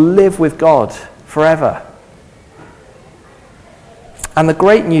we will live with God forever. And the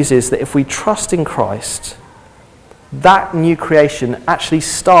great news is that if we trust in Christ, that new creation actually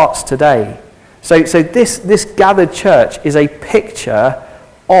starts today. So this gathered church is a picture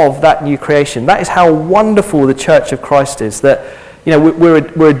of that new creation. That is how wonderful the church of Christ is. That, you know, we're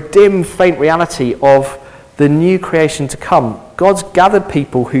a dim, faint reality of the new creation to come. God's gathered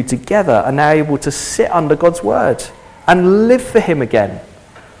people who together are now able to sit under God's word and live for him again.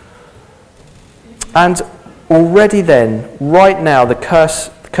 And already then, right now, the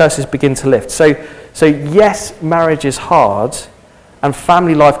curses begin to lift. So yes, marriage is hard and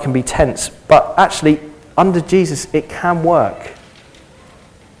family life can be tense, but actually, under Jesus, it can work.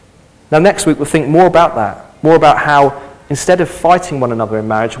 Now, next week, we'll think more about that, more about how instead of fighting one another in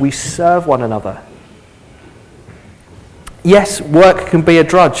marriage, we serve one another. Yes, work can be a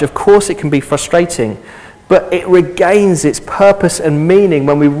drudge. Of course, it can be frustrating, but it regains its purpose and meaning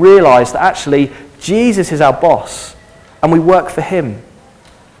when we realize that actually Jesus is our boss and we work for him.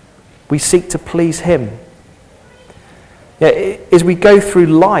 We seek to please him. Yeah, as we go through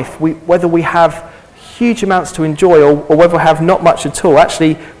life, whether we have huge amounts to enjoy or whether we have not much at all,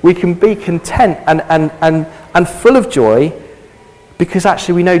 actually we can be content and full of joy because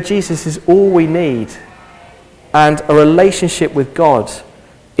actually we know Jesus is all we need. And a relationship with God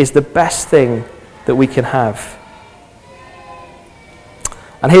is the best thing that we can have.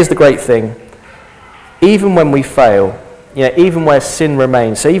 And here's the great thing. Even when we fail, even where sin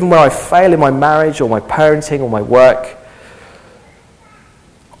remains, so even when I fail in my marriage or my parenting or my work,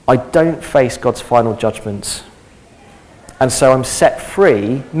 I don't face God's final judgments. And so I'm set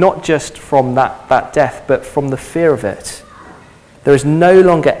free, not just from that death, but from the fear of it. There is no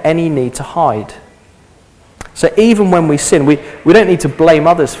longer any need to hide. So even when we sin, we don't need to blame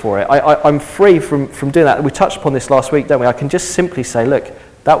others for it. I'm free from doing that. We touched upon this last week, don't we? I can just simply say, look,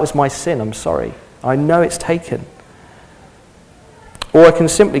 that was my sin, I'm sorry. I know it's taken. Or I can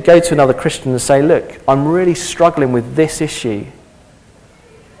simply go to another Christian and say, look, I'm really struggling with this issue.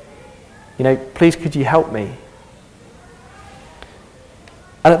 Please could you help me?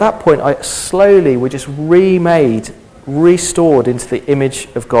 And at that point, we're just restored into the image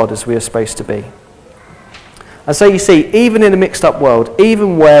of God as we are supposed to be. And so you see, even in a mixed up world,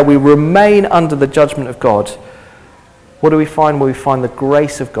 even where we remain under the judgment of God, what do we find? Well, we find the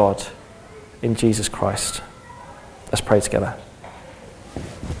grace of God in Jesus Christ. Let's pray together.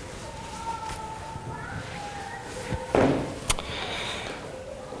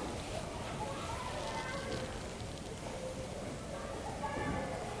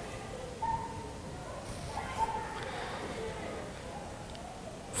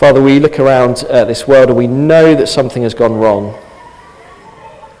 Father, we look around this world and we know that something has gone wrong.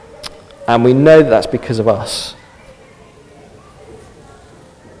 And we know that that's because of us.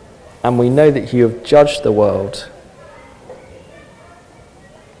 And we know that you have judged the world.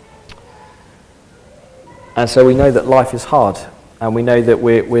 And so we know that life is hard. And we know that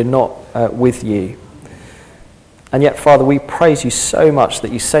we're not with you. And yet, Father, we praise you so much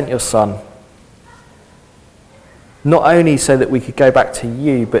that you sent your Son. Not only so that we could go back to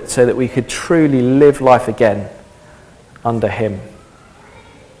you, but so that we could truly live life again under him.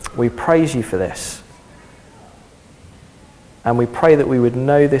 We praise you for this. And we pray that we would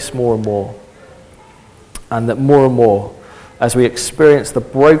know this more and more. And that more and more, as we experience the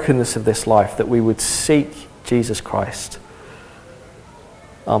brokenness of this life, that we would seek Jesus Christ.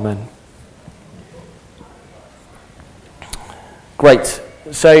 Amen. Great.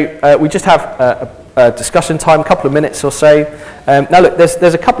 So we just have a discussion time, a couple of minutes or so. Now look,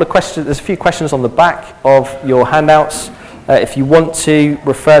 there's a couple of questions. There's a few questions on the back of your handouts. If you want to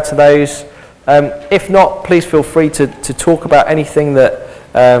refer to those, if not, please feel free to talk about anything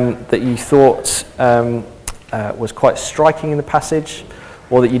that you thought was quite striking in the passage,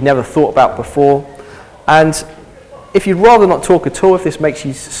 or that you'd never thought about before. And if you'd rather not talk at all, if this makes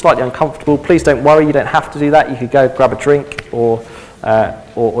you slightly uncomfortable, please don't worry. You don't have to do that. You could go grab a drink or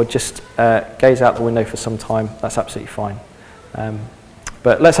just gaze out the window for some time. That's absolutely fine.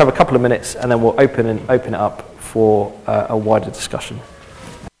 But let's have a couple of minutes and then we'll open it up for a wider discussion.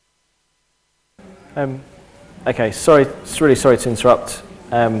 Okay, sorry, really sorry to interrupt.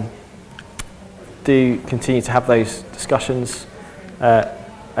 Do continue to have those discussions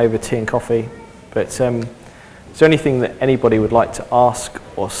over tea and coffee. But is there anything that anybody would like to ask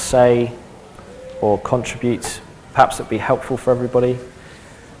or say or contribute, perhaps that'd be helpful for everybody?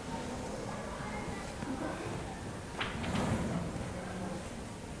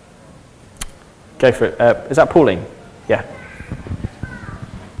 Go for it. Is that Pauline? Yeah.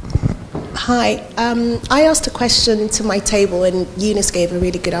 Hi. I asked a question to my table and Eunice gave a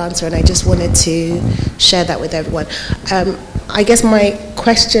really good answer, and I just wanted to share that with everyone. I guess my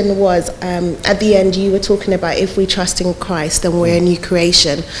question was, at the end you were talking about if we trust in Christ then we're a new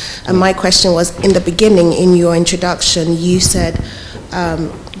creation. And my question was, in the beginning, in your introduction, you said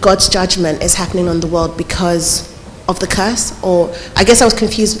God's judgment is happening on the world because of the curse, or I guess I was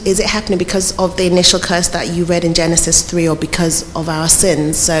confused, is it happening because of the initial curse that you read in Genesis 3 or because of our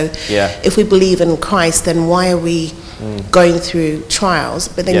sins? So if we believe in Christ, then why are we going through trials?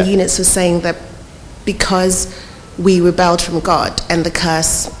 But then Eunice was saying that because we rebelled from God and the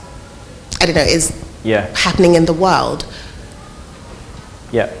curse, I don't know, is happening in the world.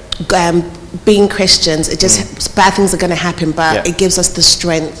 Being Christians, it just bad things are going to happen, but it gives us the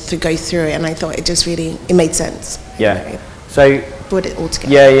strength to go through it. And I thought it made sense. So put it all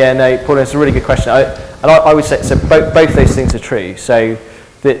together. No, Paul, it's a really good question. I would say so. Both those things are true. So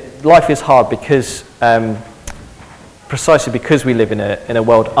that life is hard because precisely because we live in a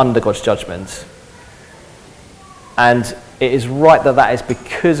world under God's judgment, and it is right that is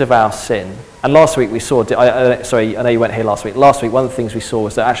because of our sin. And last week we saw, sorry, I know you weren't here last week. Last week, one of the things we saw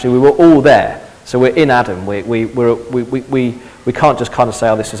was that actually we were all there. So we're in Adam. We can't just kind of say,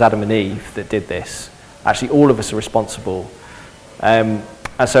 oh, this was Adam and Eve that did this. Actually, all of us are responsible. And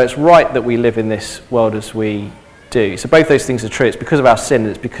so it's right that we live in this world as we do. So both those things are true. It's because of our sin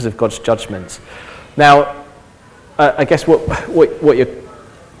and it's because of God's judgment. Now, I guess what your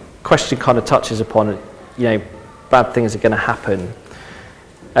question kind of touches upon, bad things are going to happen.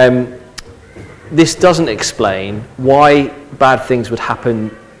 This doesn't explain why bad things would happen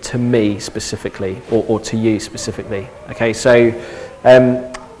to me specifically or to you specifically. Okay, so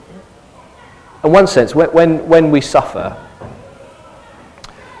in one sense, when we suffer,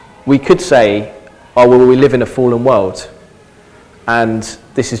 we could say, oh, well, we live in a fallen world and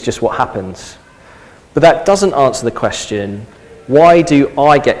this is just what happens. But that doesn't answer the question, why do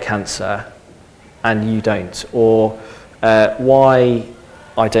I get cancer and you don't? Or why,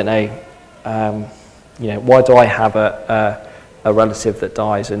 I don't know, why do I have a relative that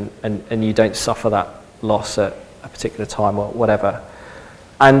dies and you don't suffer that loss at a particular time or whatever?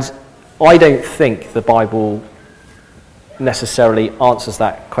 And I don't think the Bible necessarily answers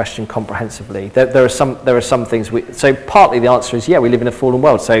that question comprehensively. There are some things. So partly the answer is, we live in a fallen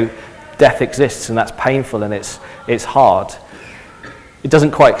world, so death exists and that's painful and it's hard. It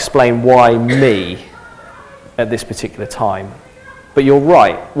doesn't quite explain why me at this particular time. But you're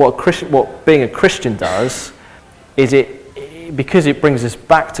right. What being a Christian does is because it brings us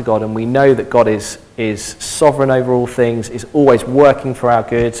back to God, and we know that God is sovereign over all things, is always working for our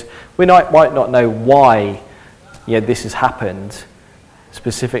good. We might not know why this has happened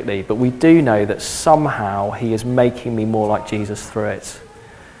specifically, but we do know that somehow He is making me more like Jesus through it.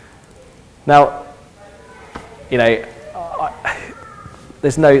 Now,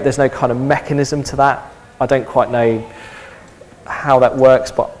 there's no kind of mechanism to that. I don't quite know how that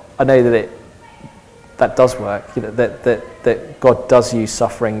works, but I know that does work. That God does use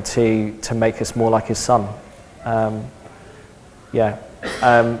suffering to make us more like His Son.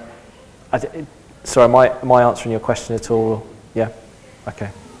 Sorry, am I answering your question at all? Yeah. Okay.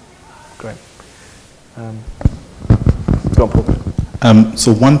 Great. Go on, Paul.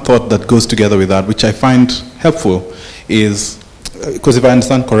 So one thought that goes together with that, which I find helpful, is because if I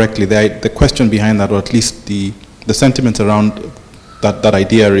understand correctly, the question behind that, or at least the sentiment around that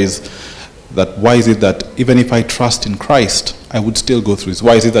idea is that why is it that even if I trust in Christ, I would still go through this?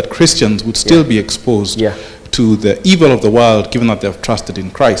 Why is it that Christians would still be exposed to the evil of the world, given that they have trusted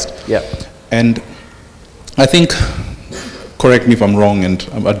in Christ? And I think, correct me if I'm wrong, and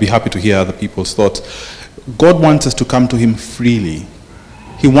I'd be happy to hear other people's thoughts, God wants us to come to Him freely.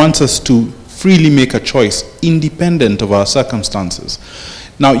 He wants us to freely make a choice, independent of our circumstances.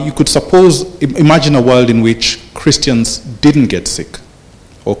 Now, you could imagine a world in which Christians didn't get sick,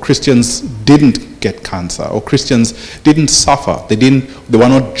 or Christians didn't get cancer, or Christians didn't suffer, they were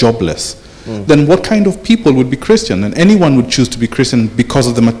not jobless. Then what kind of people would be Christian? And anyone would choose to be Christian because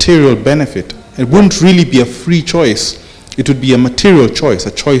of the material benefit. It wouldn't really be a free choice. It would be a material choice,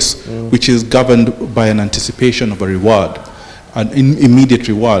 a choice which is governed by an anticipation of a reward, an immediate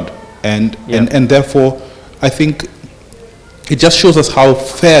reward. And therefore, I think it just shows us how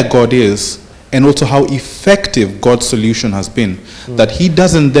fair God is, and also how effective God's solution has been. That he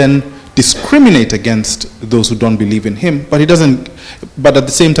doesn't then discriminate against those who don't believe in him, but but at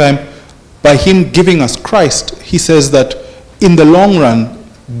the same time, by him giving us Christ, he says that in the long run,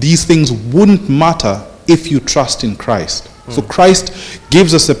 these things wouldn't matter if you trust in Christ. So Christ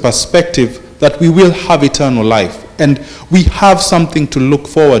gives us a perspective that we will have eternal life, and we have something to look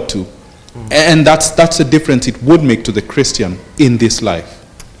forward to. And that's the difference it would make to the Christian in this life.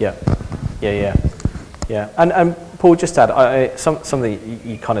 Yeah. And Paul, just to add, something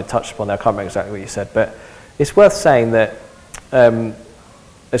you kind of touched upon there, I can't remember exactly what you said, but it's worth saying that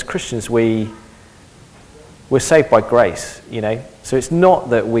as Christians, we're saved by grace, So it's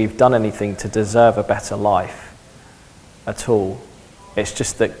not that we've done anything to deserve a better life at all. It's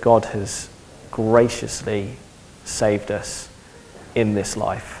just that God has graciously saved us in this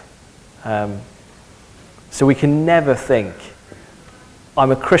life. So we can never think,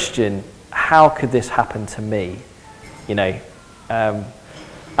 I'm a Christian, how could this happen to me?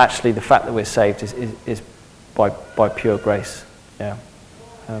 Actually, the fact that we're saved is by pure grace. Yeah.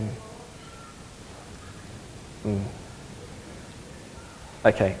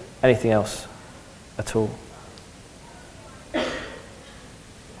 Okay. Anything else at all?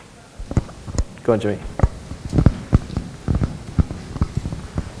 Go on, Jimmy.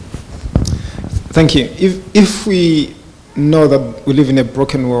 Thank you. If we know that we live in a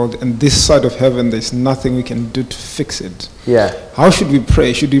broken world and this side of heaven, there's nothing we can do to fix it. Yeah. How should we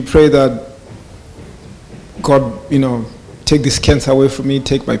pray? Should we pray that God, take this cancer away from me,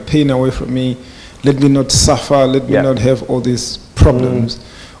 take my pain away from me, let me not suffer, let me not have all these problems?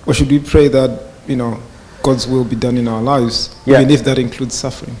 Or should we pray that, God's will be done in our lives, even if that includes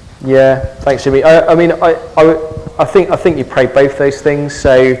suffering? Yeah, thanks, Jimmy. I think you pray both those things.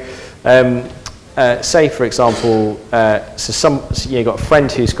 So, say for example, you've got a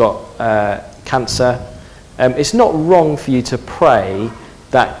friend who's got cancer. It's not wrong for you to pray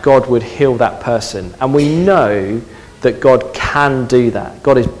that God would heal that person, and we know that God can do that.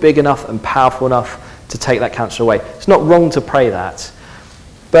 God is big enough and powerful enough to take that cancer away. It's not wrong to pray that,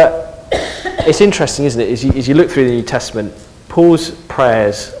 but it's interesting, isn't it? As you look through the New Testament, Paul's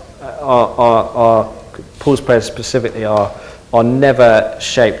prayers specifically are never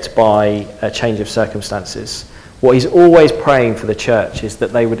shaped by a change of circumstances. What he's always praying for the church is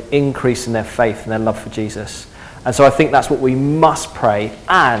that they would increase in their faith and their love for Jesus. And so I think that's what we must pray.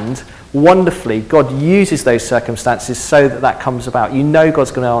 And wonderfully, God uses those circumstances so that comes about.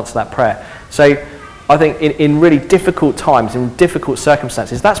 God's going to answer that prayer. So I think in really difficult times, in difficult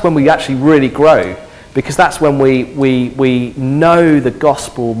circumstances, that's when we actually really grow. Because that's when we know the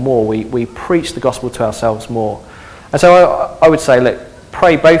gospel more. We preach the gospel to ourselves more. And so I would say, look,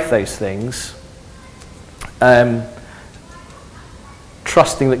 pray both those things,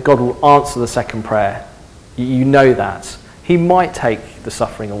 trusting that God will answer the second prayer. You know that. He might take the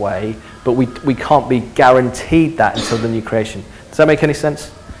suffering away, but we can't be guaranteed that until the new creation. Does that make any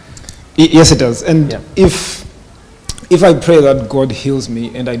sense? Yes, it does. And if I pray that God heals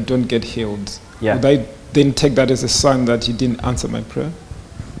me and I don't get healed, would I then take that as a sign that he didn't answer my prayer?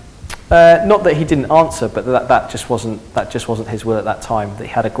 Not that he didn't answer, but that just wasn't his will at that time. That he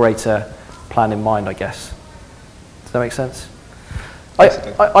had a greater plan in mind, I guess. Does that make sense?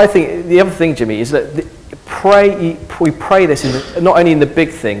 I think the other thing, Jimmy, is that we pray this not only in the big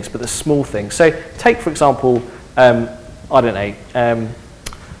things but the small things. So take, for example, I don't know.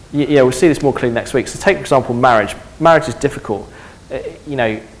 We'll see this more clearly next week. So take, for example, marriage. Marriage is difficult,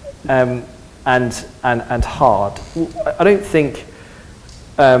 and hard. I don't think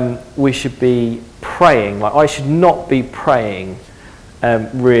we should be praying. Like, I should not be praying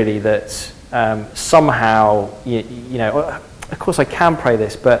really that somehow of course I can pray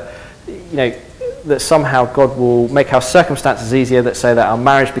this, but that somehow God will make our circumstances easier, that say that our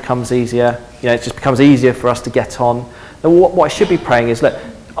marriage becomes easier, it just becomes easier for us to get on. And what I should be praying is that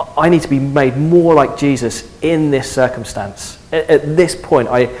I need to be made more like Jesus in this circumstance. At this point,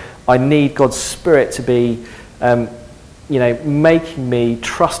 I need God's Spirit to be making me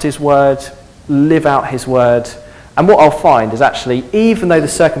trust his word, live out his word. And what I'll find is actually, even though the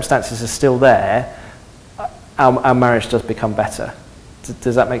circumstances are still there, our marriage does become better.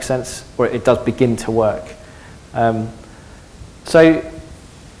 Does that make sense? Or it does begin to work. I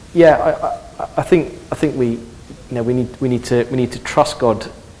think we need to trust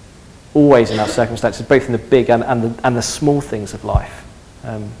God always in our circumstances, both in the big and the small things of life.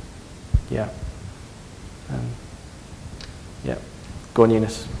 Go on,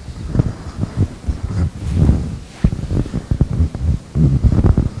 Eunice.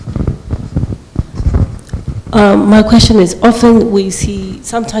 My question is, often we see,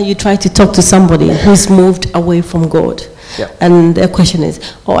 sometimes you try to talk to somebody who's moved away from God. Yeah. And their question is,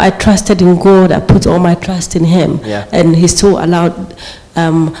 oh, I trusted in God, I put all my trust in Him. Yeah. And He still allowed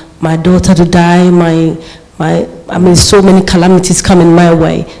my daughter to die, so many calamities coming my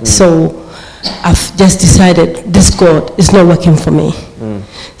way. So I've just decided this God is not working for me.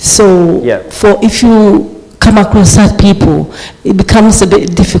 So if you come across such people, it becomes a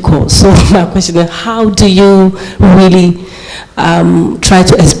bit difficult. So my question is, how do you really try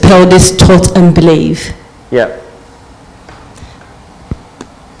to expel this thought and belief? Yeah.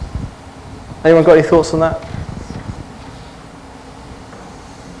 Anyone got any thoughts on that?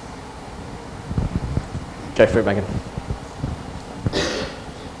 Go for it, Megan.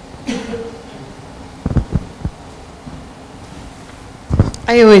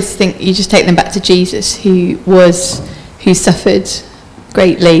 I always think you just take them back to Jesus, who suffered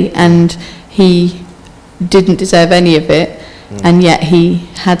greatly, and he didn't deserve any of it, and yet he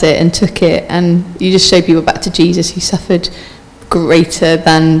had it and took it. And you just show people back to Jesus, who suffered greater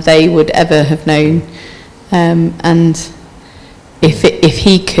than they would ever have known. And if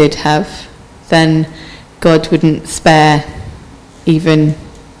he could have, then God wouldn't spare even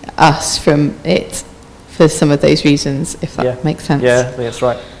us from it for some of those reasons, if that makes sense. Yeah, I think that's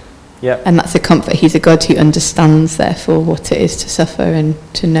right. Yeah. And that's a comfort. He's a God who understands, therefore, what it is to suffer and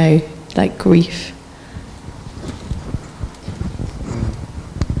to know, like, grief.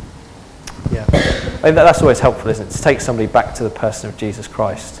 Yeah. I mean, that's always helpful, isn't it? To take somebody back to the person of Jesus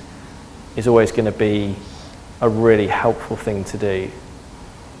Christ is always going to be a really helpful thing to do.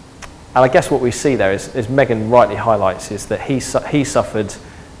 And I guess what we see there is, as Megan rightly highlights, is that he suffered,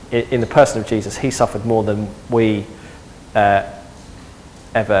 in the person of Jesus, he suffered more than we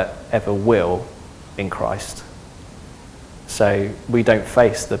ever will in Christ. So we don't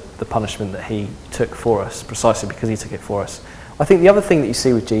face the punishment that he took for us, precisely because he took it for us. I think the other thing that you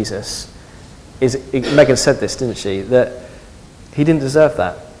see with Jesus is, Megan said this, didn't she, that he didn't deserve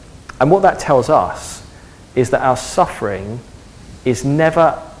that. And what that tells us is that our suffering is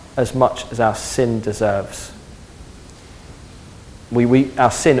never as much as our sin deserves.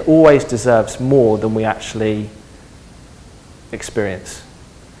 Our sin always deserves more than we actually experience.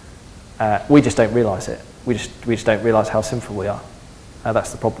 We just don't realise it. We just don't realise how sinful we are.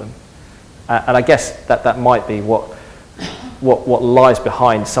 That's the problem. And I guess that might be what lies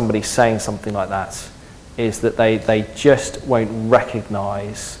behind somebody saying something like that, is that they just won't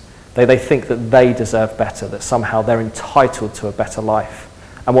recognise, they think that they deserve better, that somehow they're entitled to a better life.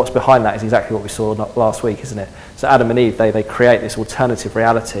 And what's behind that is exactly what we saw last week, isn't it? So Adam and Eve, they create this alternative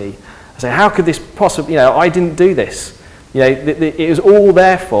reality. They say, how could this possibly, I didn't do this. It was all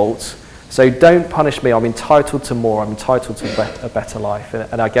their fault, so don't punish me. I'm entitled to more. I'm entitled to a better life.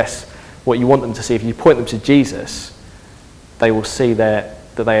 And I guess what you want them to see, if you point them to Jesus, they will see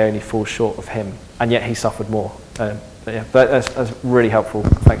that they only fall short of him, and yet he suffered more. But that's really helpful.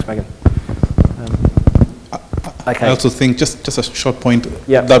 Thanks, Megan. Okay. I also think, just a short point,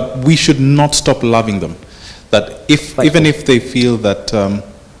 that we should not stop loving them. That even if they feel that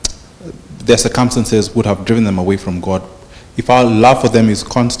their circumstances would have driven them away from God, if our love for them is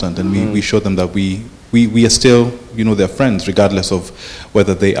constant and we show them that we are still, their friends, regardless of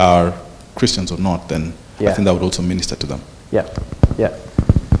whether they are Christians or not, then I think that would also minister to them. Yeah.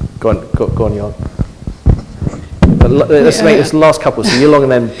 Go on, Jan. Let's make this last couple. So Yulong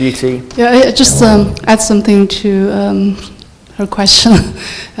and then Beauty. Yeah, I just add something to her question.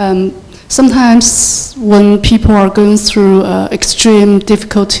 Sometimes when people are going through extreme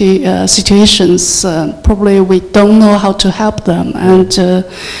difficulty situations, probably we don't know how to help them, and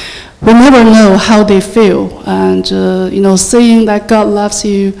we never know how they feel. And saying that God loves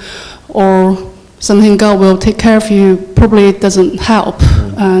you or something, God will take care of you, probably doesn't help.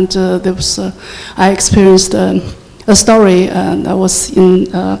 And there was I experienced a story, and I was in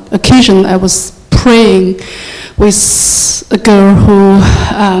occasion I was praying with a girl who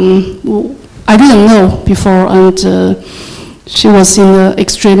I didn't know before, and she was in an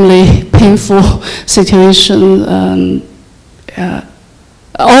extremely painful situation,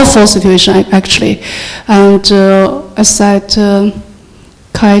 awful situation actually, and I said,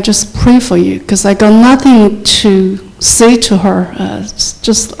 can I just pray for you, because I got nothing to say to her.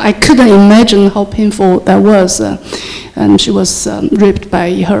 I couldn't imagine how painful that was, and she was raped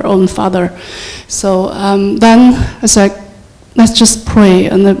by her own father. So then I said, let's just pray,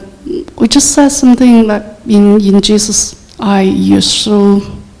 and we just said something like, in Jesus' eye, you're so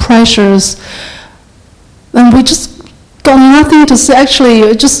precious. And we just got nothing to say. Actually,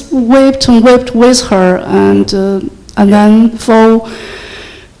 I just wept and wept with her, and then for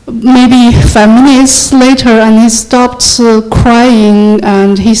maybe 5 minutes later, and he stopped crying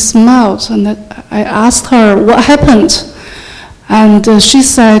and he smiled. And I asked her what happened, and she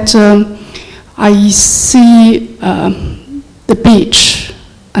said, I see the beach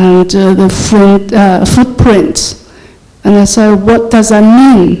and the footprints. And I said, what does that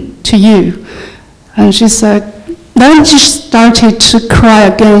mean to you? And she said, then she started to cry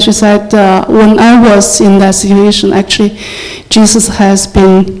again. She said, when I was in that situation, actually, Jesus has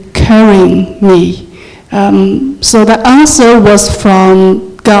been carrying me. So the answer was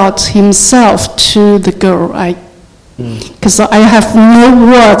from God himself to the girl. Because I have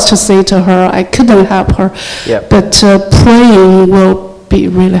no words to say to her. I couldn't help her. Yeah. But praying will be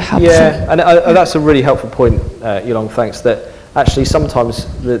really helpful. Yeah, and that's a really helpful point, Yulong, thanks, that actually sometimes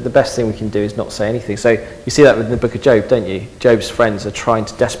the best thing we can do is not say anything. So you see that with the book of Job, don't you? Job's friends are trying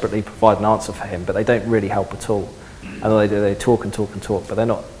to desperately provide an answer for him, but they don't really help at all. And they talk and talk and talk, but they're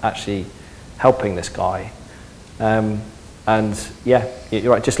not actually helping this guy. And yeah,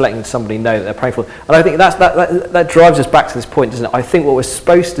 you're right, just letting somebody know that they're praying for them. And I think that drives us back to this point, doesn't it? I think what we're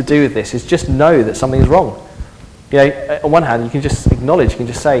supposed to do with this is just know that something's wrong. You know, on one hand, you can just acknowledge, you can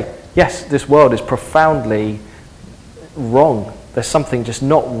just say, yes, this world is profoundly wrong. There's something just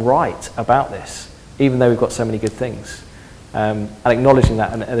not right about this, even though we've got so many good things. And acknowledging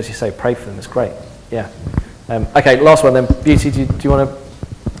that, and as you say, pray for them is great. Yeah. Okay, last one then. Beauty, do you want to,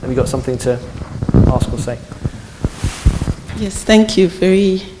 have you got something to ask or say? Yes, thank you.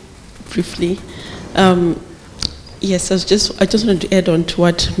 Very briefly. Yes, I just wanted to add on to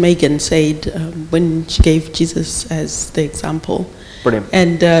what Megan said when she gave Jesus as the example. Brilliant.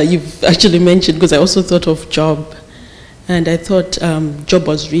 And you've actually mentioned, because I also thought of Job, and I thought Job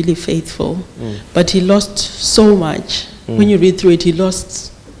was really faithful, but he lost so much. When you read through it, he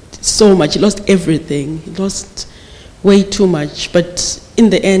lost so much. He lost everything. He lost way too much. But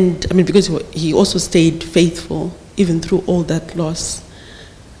in the end, I mean, because he also stayed faithful, even through all that loss.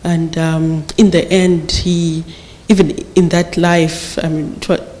 And in the end, even in that life, I mean,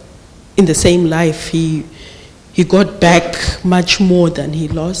 in the same life, he got back much more than he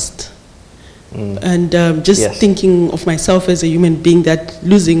lost. And just thinking of myself as a human being, that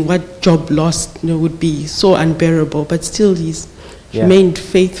losing what Job lost, would be so unbearable. But still, he's remained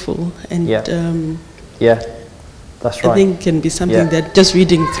faithful. And that's right. I think can be something that just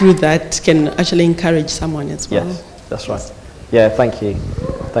reading through that can actually encourage someone as well. Yes, that's right. Yeah, thank you,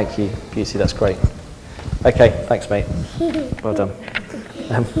 Beauty. That's great. Okay, thanks, mate. Well done.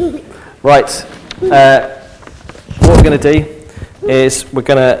 Right, what we're going to do is we're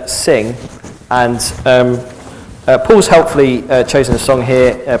going to sing, and Paul's helpfully chosen a song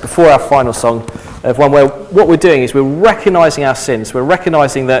here before our final song, of one where what we're doing is we're recognising our sins. We're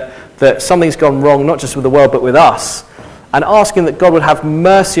recognising that something's gone wrong, not just with the world, but with us, and asking that God would have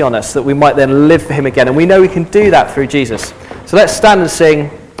mercy on us, that we might then live for him again. And we know we can do that through Jesus. So let's stand and sing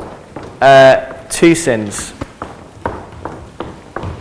Two Sins.